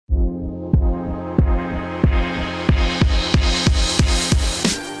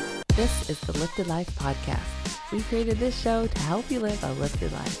This is the Lifted Life Podcast. We created this show to help you live a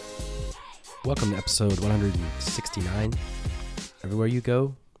lifted life. Welcome to episode 169. Everywhere you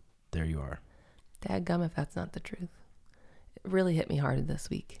go, there you are. Dadgum if that's not the truth. It really hit me hard this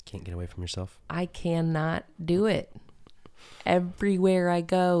week. Can't get away from yourself. I cannot do it. Everywhere I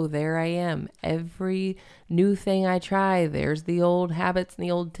go, there I am. Every new thing I try, there's the old habits and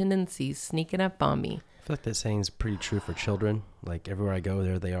the old tendencies sneaking up on me. I feel like that saying is pretty true for children. Like everywhere I go,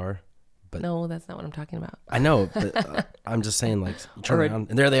 there they are. But No, that's not what I'm talking about. I know, but I'm just saying, like, you turn around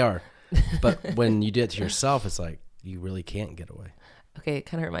and there they are. But when you do it to yourself, it's like you really can't get away. Okay, it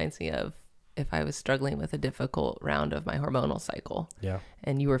kind of reminds me of if I was struggling with a difficult round of my hormonal cycle. Yeah.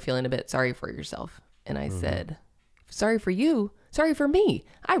 And you were feeling a bit sorry for yourself. And I said, sorry for you, sorry for me.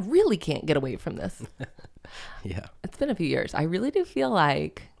 I really can't get away from this. Yeah. It's been a few years. I really do feel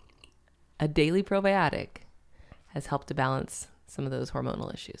like a daily probiotic has helped to balance some of those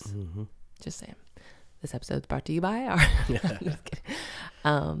hormonal issues. Mm-hmm. Just saying. This episode's brought to you by our I'm just kidding.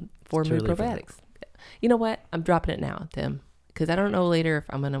 4 Mood Probiotics. You know what? I'm dropping it now, Tim, because I don't know later if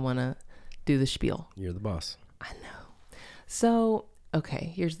I'm going to want to do the spiel. You're the boss. I know. So,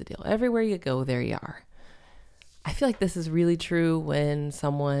 okay, here's the deal. Everywhere you go, there you are. I feel like this is really true when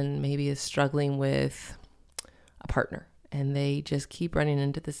someone maybe is struggling with a partner and they just keep running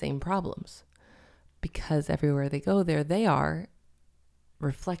into the same problems because everywhere they go, there they are,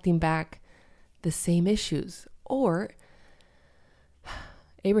 reflecting back the same issues. Or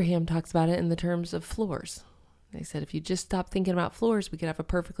Abraham talks about it in the terms of floors. They said, if you just stop thinking about floors, we could have a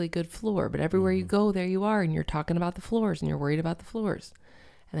perfectly good floor. But everywhere you go, there you are, and you're talking about the floors, and you're worried about the floors.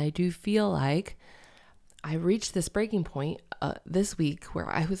 And I do feel like I reached this breaking point this week where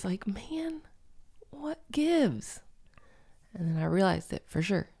I was like, man, what gives? And then I realized that for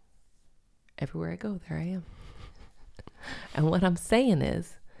sure, everywhere I go, there I am. And what I'm saying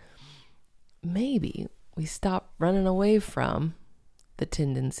is, maybe we stop running away from the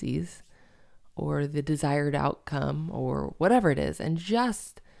tendencies or the desired outcome or whatever it is, and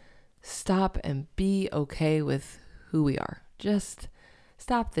just stop and be okay with who we are. Just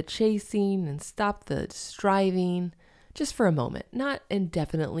stop the chasing and stop the striving just for a moment, not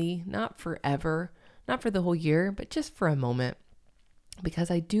indefinitely, not forever, not for the whole year, but just for a moment, because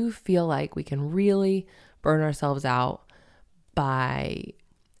I do feel like we can really burn ourselves out by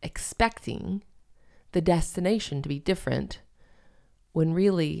expecting the destination to be different when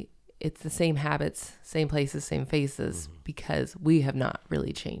really it's the same habits, same places, same faces, because we have not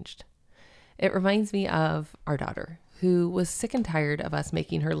really changed. It reminds me of our daughter, who was sick and tired of us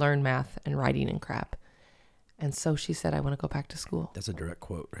making her learn math and writing and crap. And so she said, I want to go back to school. That's a direct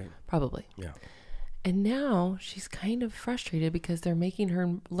quote, right? Probably. Yeah. And now she's kind of frustrated because they're making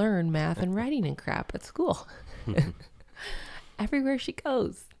her learn math and writing and crap at school. Everywhere she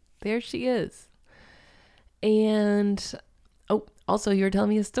goes, there she is. And also, you were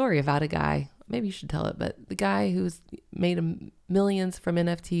telling me a story about a guy. Maybe you should tell it, but the guy who's made millions from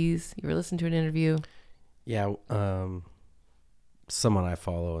NFTs. You were listening to an interview. Yeah. Someone I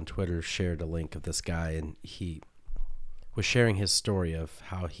follow on Twitter shared a link of this guy, and he was sharing his story of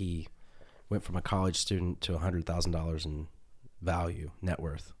how he went from a college student to $100,000 in value, net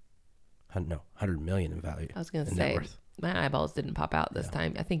worth. No, 100 million in value. I was going to net say, worth. my eyeballs didn't pop out this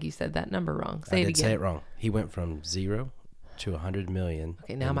time. I think you said that number wrong. Say I it did again. say it wrong. He went from 0 to 100 million.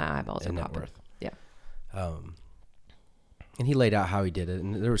 Okay, now my eyeballs are net popping. worth. Yeah. And he laid out how he did it,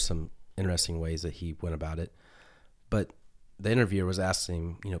 and there were some interesting ways that he went about it. But the interviewer was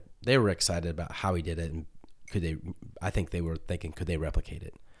asking him, they were excited about how he did it, and I think they were thinking, could they replicate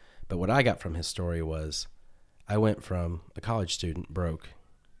it? But what I got from his story was, I went from a college student broke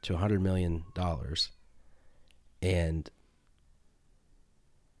to $100 million, and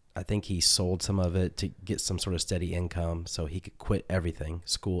I think he sold some of it to get some sort of steady income so he could quit everything,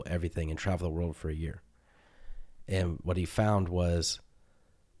 school, everything, and travel the world for a year. And what he found was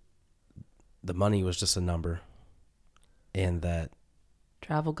the money was just a number, and that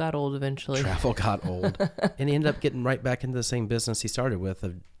Travel got old eventually. travel got old. And he ended up getting right back into the same business he started with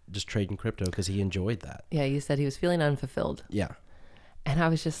of just trading crypto because he enjoyed that. Yeah, you said he was feeling unfulfilled. Yeah. And I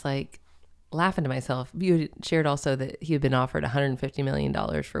was just like laughing to myself. You shared also that he had been offered $150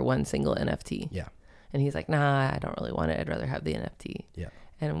 million for one single NFT. Yeah. And he's like, nah, I don't really want it. I'd rather have the NFT. Yeah.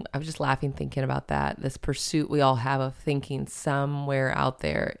 And I was just laughing, thinking about that. This pursuit we all have of thinking somewhere out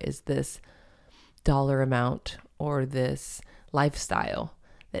there is this dollar amount or this lifestyle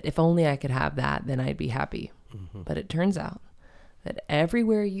that if only I could have that, then I'd be happy. Mm-hmm. But it turns out that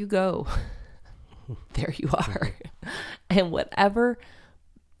everywhere you go, there you are. And whatever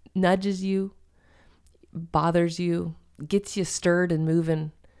nudges you, bothers you, gets you stirred and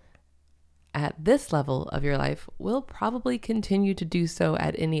moving, at this level of your life will probably continue to do so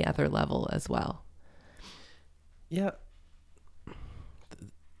at any other level as well. Yeah.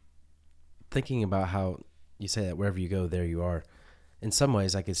 Thinking about how you say that wherever you go, there you are. In some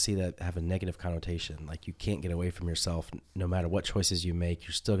ways, I could see that have a negative connotation. Like you can't get away from yourself. No matter what choices you make,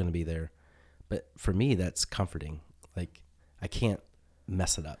 you're still going to be there. But for me, that's comforting. Like I can't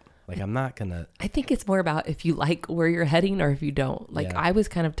mess it up. Like I'm not going to. I think it's more about if you like where you're heading or if you don't. Like I was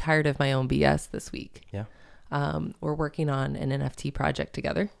kind of tired of my own BS this week. Yeah. We're working on an NFT project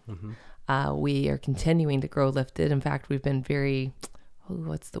together. Mm-hmm. We are continuing to grow Lifted. In fact, we've been very,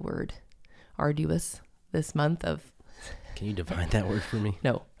 arduous this month of. Can you define that word for me?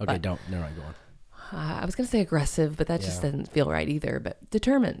 No. Okay, don't. Never mind, go on. I was going to say aggressive, but that just doesn't feel right either. But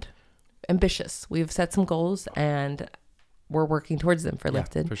determined, ambitious. We've set some goals and we're working towards them for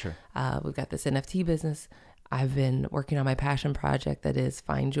Lifted. For sure. We've got this NFT business. I've been working on my passion project that is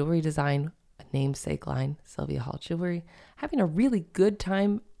fine jewelry design, a namesake line, Sylvia Hall Jewelry. Having a really good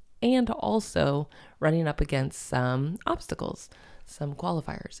time and also running up against some obstacles, some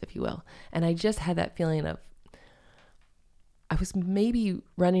qualifiers, if you will. And I just had that feeling of I was maybe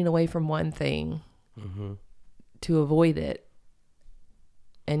running away from one thing to avoid it.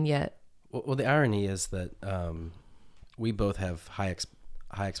 And yet. Well, the irony is that we both have high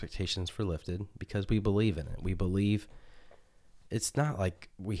expectations for Lifted because we believe in it. We believe it's not like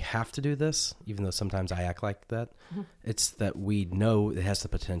we have to do this, even though sometimes I act like that. Mm-hmm. It's that we know it has the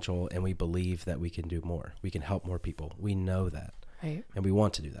potential and we believe that we can do more. We can help more people. We know that. Right. And we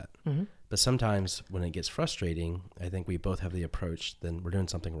want to do that. Mm-hmm. But sometimes when it gets frustrating, I think we both have the approach, then we're doing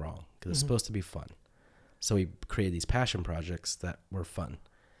something wrong because it's supposed to be fun. So we created these passion projects that were fun.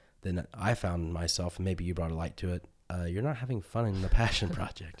 Then I found myself, and maybe you brought a light to it, you're not having fun in the passion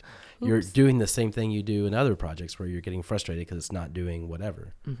project. You're doing the same thing you do in other projects where you're getting frustrated because it's not doing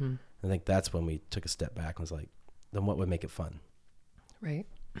whatever. Mm-hmm. I think that's when we took a step back and was like, then what would make it fun? Right.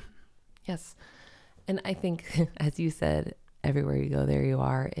 Yes. And I think, as you said, everywhere you go, there you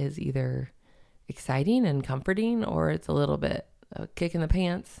are is either exciting and comforting or it's a little bit a kick in the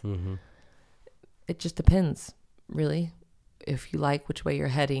pants. Mm-hmm. It just depends, really, if you like which way you're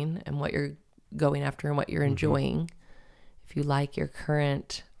heading and what you're going after and what you're enjoying, if you like your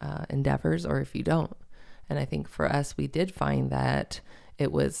current endeavors or if you don't. And I think for us, we did find that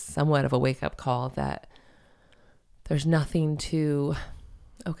it was somewhat of a wake-up call that there's nothing to,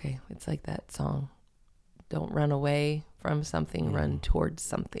 it's like that song, don't run away from something, run towards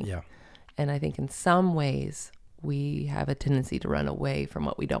something. Yeah. And I think in some ways, we have a tendency to run away from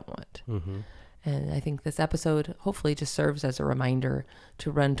what we don't want. Mm-hmm. And I think this episode hopefully just serves as a reminder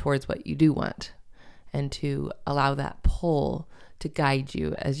to run towards what you do want and to allow that pull to guide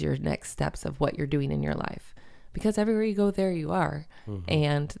you as your next steps of what you're doing in your life. Because everywhere you go, there you are. Mm-hmm.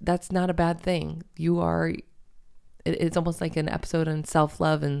 And that's not a bad thing. You are, it's almost like an episode on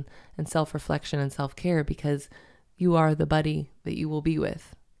self-love and self-reflection and self-care because you are the buddy that you will be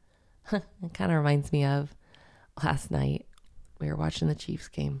with. It kind of reminds me of last night. We were watching the Chiefs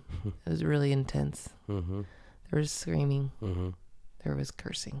game. It was really intense. Mm-hmm. There was screaming. Mm-hmm. There was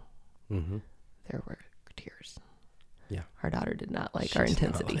cursing. Mm-hmm. There were tears. Yeah. Our daughter did not like our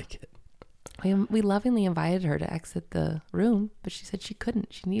intensity. Not like it. We lovingly invited her to exit the room, but she said she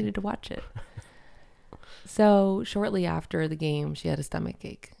couldn't. She needed to watch it. So shortly after the game, she had a stomach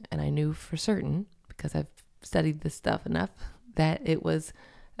ache. And I knew for certain, because I've studied this stuff enough, that it was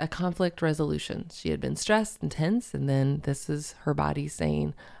a conflict resolution. She had been stressed and tense, and then this is her body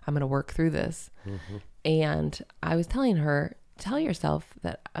saying, I'm going to work through this. Mm-hmm. And I was telling her, tell yourself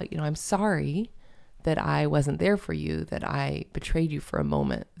that, I'm sorry that I wasn't there for you, that I betrayed you for a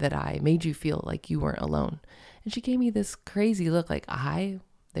moment, that I made you feel like you weren't alone. And she gave me this crazy look like, I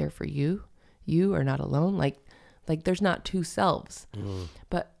there for you. You are not alone. Like there's not two selves. Mm.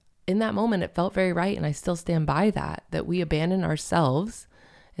 But in that moment, it felt very right. And I still stand by that we abandon ourselves.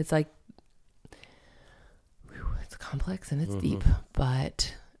 It's like, it's complex and it's deep,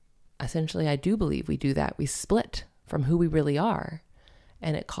 but essentially I do believe we do that. We split from who we really are,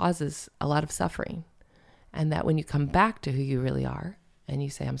 and it causes a lot of suffering. And that when you come back to who you really are and you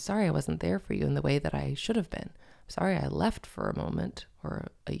say, I'm sorry I wasn't there for you in the way that I should have been. I'm sorry I left for a moment or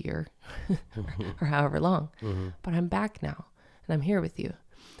a year or however long, but I'm back now and I'm here with you.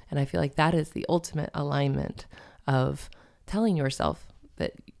 And I feel like that is the ultimate alignment of telling yourself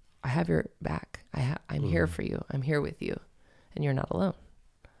that I have your back. I'm here for you. I'm here with you, and you're not alone.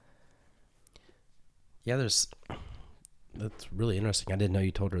 Yeah, that's really interesting. I didn't know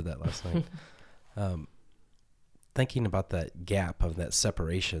you told her that last night. Thinking about that gap of that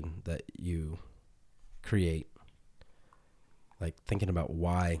separation that you create, like thinking about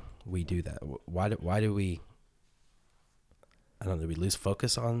why we do that. Why do we? I don't know. Do we lose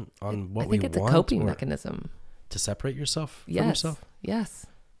focus on what we want? I think it's a coping mechanism. To separate yourself from Yes. yourself? Yes.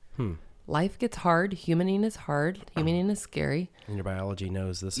 Life gets hard. Humaning is hard. Humaning is scary. And your biology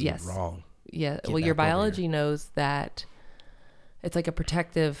knows this is wrong. Yeah. Get Well, your back over biology knows that it's like a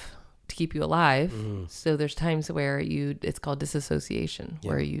protective to keep you alive. So there's times where it's called disassociation,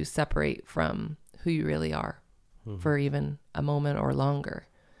 where you separate from who you really are for even a moment or longer.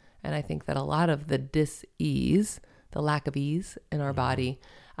 And I think that a lot of the dis-ease, the lack of ease in our body,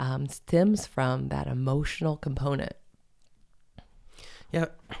 stems from that emotional component. Yeah,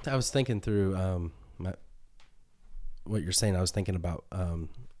 I was thinking through what you're saying. I was thinking about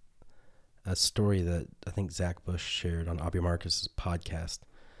a story that I think Zach Bush shared on Aubrey Marcus's podcast,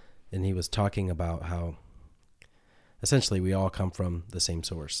 and he was talking about how essentially we all come from the same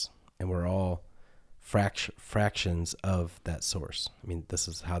source, and we're all fractions of that source. I mean, this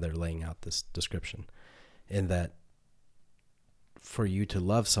is how they're laying out this description, and that for you to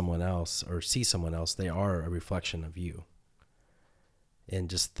love someone else or see someone else, they are a reflection of you. And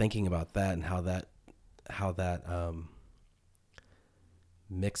just thinking about that and how that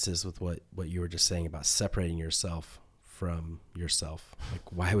mixes with what you were just saying about separating yourself from yourself.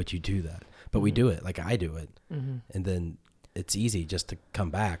 Like, why would you do that? But we do it. Like, I do it. And then it's easy just to come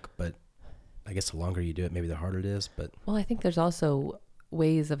back. But I guess the longer you do it, maybe the harder it is. But well, I think there's also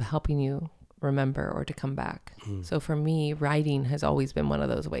ways of helping you remember or to come back. So for me, writing has always been one of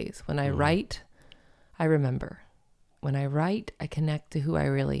those ways. When I write, I remember. When I write, I connect to who I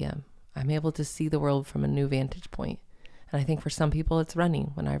really am. I'm able to see the world from a new vantage point. And I think for some people it's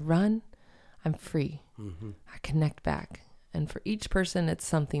running. When I run, I'm free. I connect back. And for each person, it's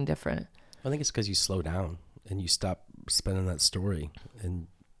something different. I think it's because you slow down and you stop spinning that story, and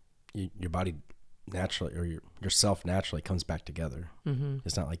your body naturally, or yourself naturally comes back together.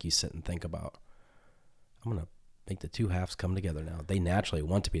 It's not like you sit and think about, I'm going to make the two halves come together now. They naturally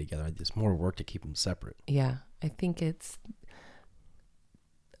want to be together. There's more work to keep them separate. Yeah. I think it's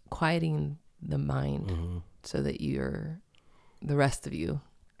quieting the mind so that the rest of you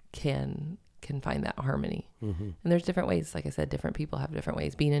can find that harmony. And there's different ways. Like I said, different people have different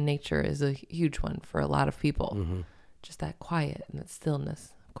ways. Being in nature is a huge one for a lot of people. Just that quiet and that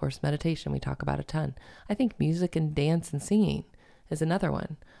stillness. Of course, meditation, we talk about a ton. I think music and dance and singing is another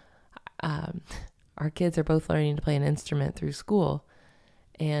one. Our kids are both learning to play an instrument through school,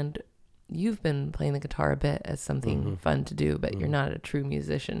 and you've been playing the guitar a bit as something fun to do, but you're not a true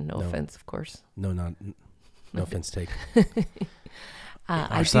musician. No offense, of course. No offense taken.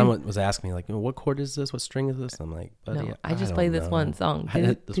 Our son was asking me, like, what chord is this? What string is this? I'm like, buddy, no, I just play this one song.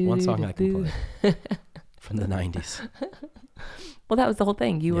 This one song I can play from the 90s. Well, that was the whole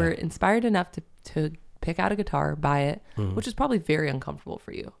thing. You were inspired enough to pick out a guitar, buy it, which is probably very uncomfortable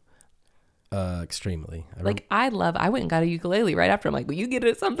for you. Extremely. I went and got a ukulele right after. I'm like, well, you get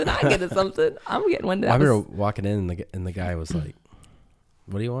it something, I get it something. I'm getting one. I remember walking in and the guy was like,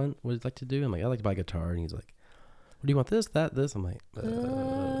 what do you want? What would you like to do? I'm like, I'd like to buy a guitar. And he's like, what do you want? This, that, this? I'm like,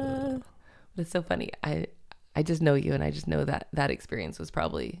 But it's so funny. I just know you, and I just know that experience was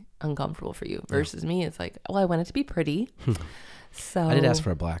probably uncomfortable for you versus me. It's like, well, I want it to be pretty. So I did ask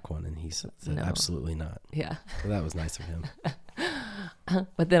for a black one, and he said no. Absolutely not. Yeah. So that was nice of him.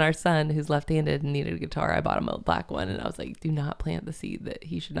 But then our son, who's left-handed and needed a guitar, I bought him a black one, and I was like, do not plant the seed that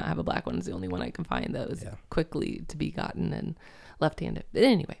he should not have a black one. It's the only one I can find that was quickly to be gotten and left-handed. But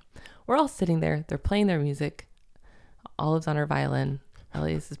anyway, we're all sitting there. They're playing their music. Olive's on her violin.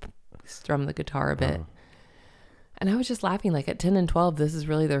 Elias has strummed the guitar a bit. And I was just laughing, like at 10 and 12, this is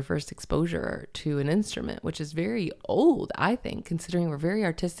really their first exposure to an instrument, which is very old, I think, considering we're very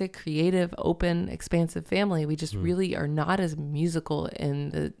artistic, creative, open, expansive family. We just really are not as musical in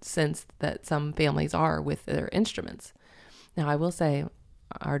the sense that some families are with their instruments. Now, I will say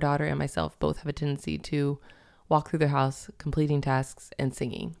our daughter and myself both have a tendency to walk through their house, completing tasks and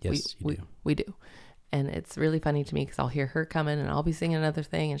singing. Yes, we do. And it's really funny to me because I'll hear her coming and I'll be singing another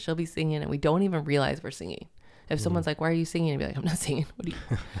thing and she'll be singing and we don't even realize we're singing. If someone's like, why are you singing? I'd be like, I'm not singing. What do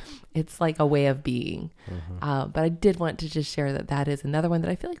you? It's like a way of being. But I did want to just share that is another one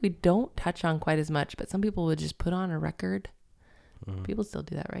that I feel like we don't touch on quite as much, but some people would just put on a record. People still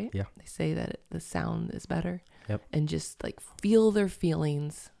do that, right? Yeah. They say that the sound is better. Yep. And just like feel their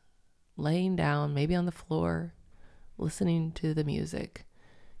feelings, laying down, maybe on the floor, listening to the music,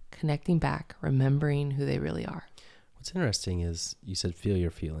 connecting back, remembering who they really are. What's interesting is you said feel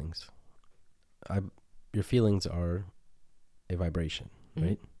your feelings. Your feelings are a vibration,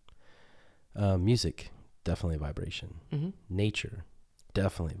 right? Music, definitely a vibration. Nature,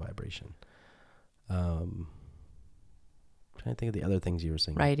 definitely a vibration. trying to think of the other things you were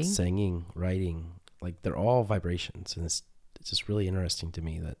saying. Writing. Singing, writing. Like, they're all vibrations. And it's just really interesting to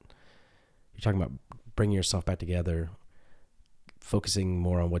me that you're talking about bringing yourself back together, focusing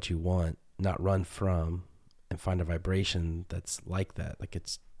more on what you want, not run from, and find a vibration that's like that. Like,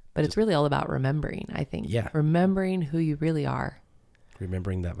 it's really all about remembering, I think. Yeah. Remembering who you really are.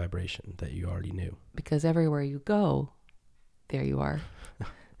 Remembering that vibration that you already knew. Because everywhere you go, there you are.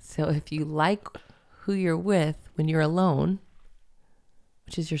 So if you like who you're with when you're alone,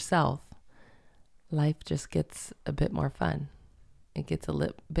 which is yourself, life just gets a bit more fun. It gets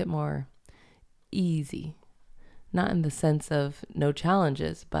a bit more easy. Not in the sense of no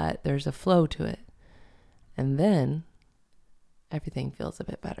challenges, but there's a flow to it. And then everything feels a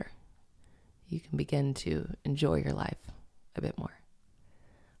bit better. You can begin to enjoy your life a bit more.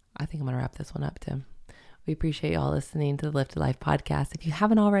 I think I'm going to wrap this one up, Tim. We appreciate y'all listening to the Lifted Life podcast. If you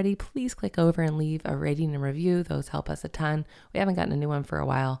haven't already, please click over and leave a rating and review. Those help us a ton. We haven't gotten a new one for a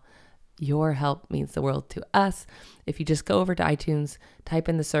while. Your help means the world to us. If you just go over to iTunes, type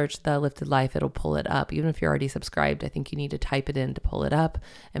in the search, The Lifted Life, it'll pull it up. Even if you're already subscribed, I think you need to type it in to pull it up.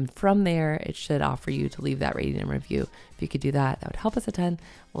 And from there, it should offer you to leave that rating and review. If you could do that, that would help us a ton.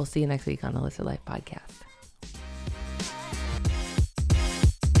 We'll see you next week on the Lifted Life podcast.